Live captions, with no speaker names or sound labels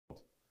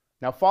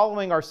Now,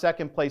 following our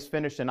second place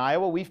finish in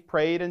Iowa, we've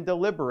prayed and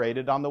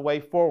deliberated on the way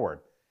forward.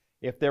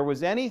 If there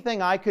was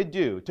anything I could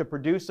do to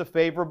produce a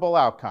favorable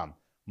outcome,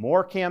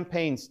 more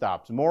campaign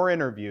stops, more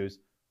interviews,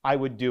 I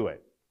would do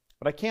it.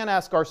 But I can't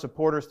ask our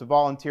supporters to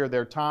volunteer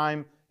their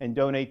time and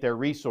donate their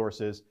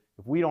resources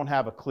if we don't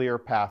have a clear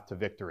path to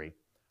victory.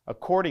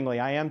 Accordingly,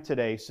 I am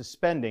today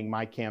suspending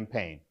my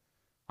campaign.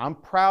 I'm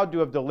proud to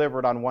have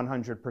delivered on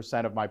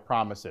 100% of my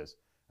promises,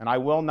 and I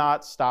will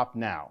not stop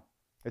now.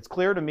 It's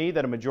clear to me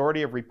that a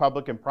majority of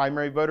Republican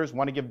primary voters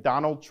want to give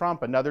Donald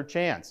Trump another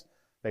chance.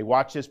 They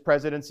watch his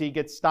presidency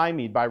get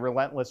stymied by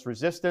relentless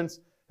resistance,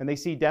 and they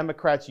see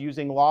Democrats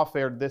using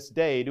lawfare this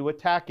day to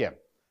attack him.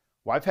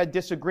 Well, I've had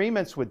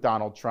disagreements with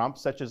Donald Trump,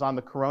 such as on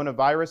the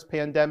coronavirus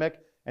pandemic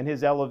and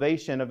his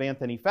elevation of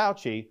Anthony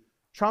Fauci.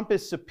 Trump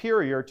is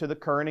superior to the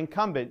current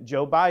incumbent,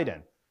 Joe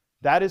Biden.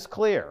 That is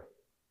clear.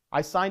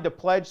 I signed a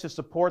pledge to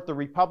support the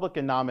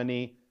Republican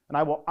nominee, and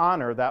I will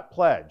honor that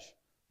pledge.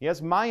 He has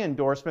my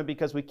endorsement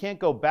because we can't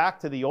go back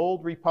to the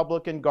old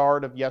Republican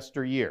guard of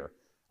yesteryear,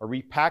 a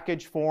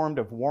repackaged form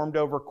of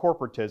warmed-over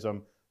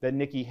corporatism that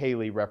Nikki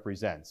Haley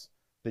represents.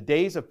 The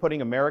days of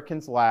putting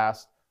Americans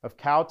last, of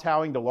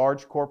kowtowing to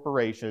large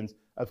corporations,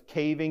 of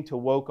caving to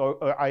woke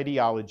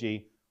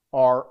ideology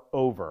are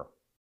over.